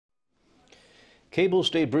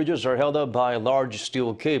Cable-stayed bridges are held up by large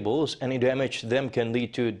steel cables. Any damage to them can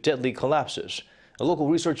lead to deadly collapses. A local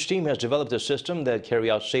research team has developed a system that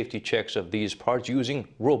carries out safety checks of these parts using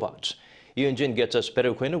robots. Eun-jin gets us better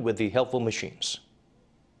acquainted with the helpful machines.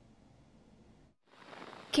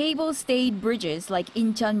 Cable-stayed bridges like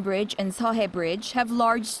Incheon Bridge and Seohae Bridge have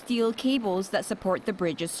large steel cables that support the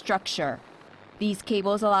bridge's structure. These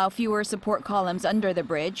cables allow fewer support columns under the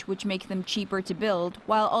bridge, which make them cheaper to build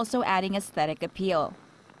while also adding aesthetic appeal.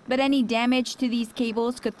 But any damage to these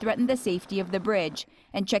cables could threaten the safety of the bridge,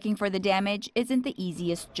 and checking for the damage isn't the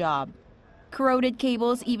easiest job. Corroded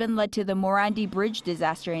cables even led to the Morandi Bridge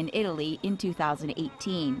disaster in Italy in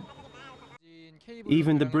 2018.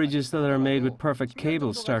 Even the bridges that are made with perfect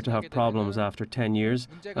cables start to have problems after 10 years,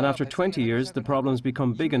 and after 20 years the problems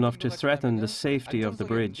become big enough to threaten the safety of the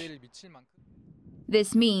bridge.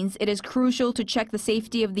 This means it is crucial to check the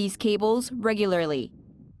safety of these cables regularly.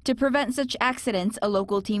 To prevent such accidents, a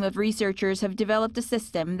local team of researchers have developed a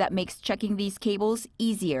system that makes checking these cables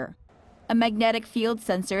easier. A magnetic field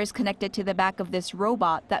sensor is connected to the back of this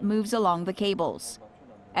robot that moves along the cables.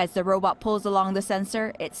 As the robot pulls along the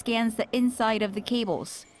sensor, it scans the inside of the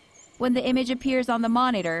cables. When the image appears on the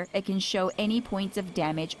monitor, it can show any points of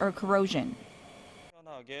damage or corrosion.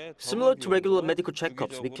 Similar to regular medical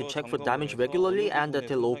checkups, we can check for damage regularly and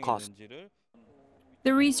at a low cost.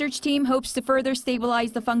 The research team hopes to further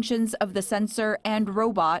stabilize the functions of the sensor and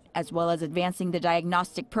robot, as well as advancing the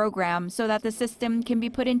diagnostic program so that the system can be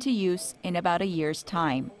put into use in about a year's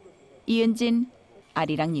time. Eun-jin,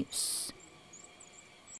 Arirang News.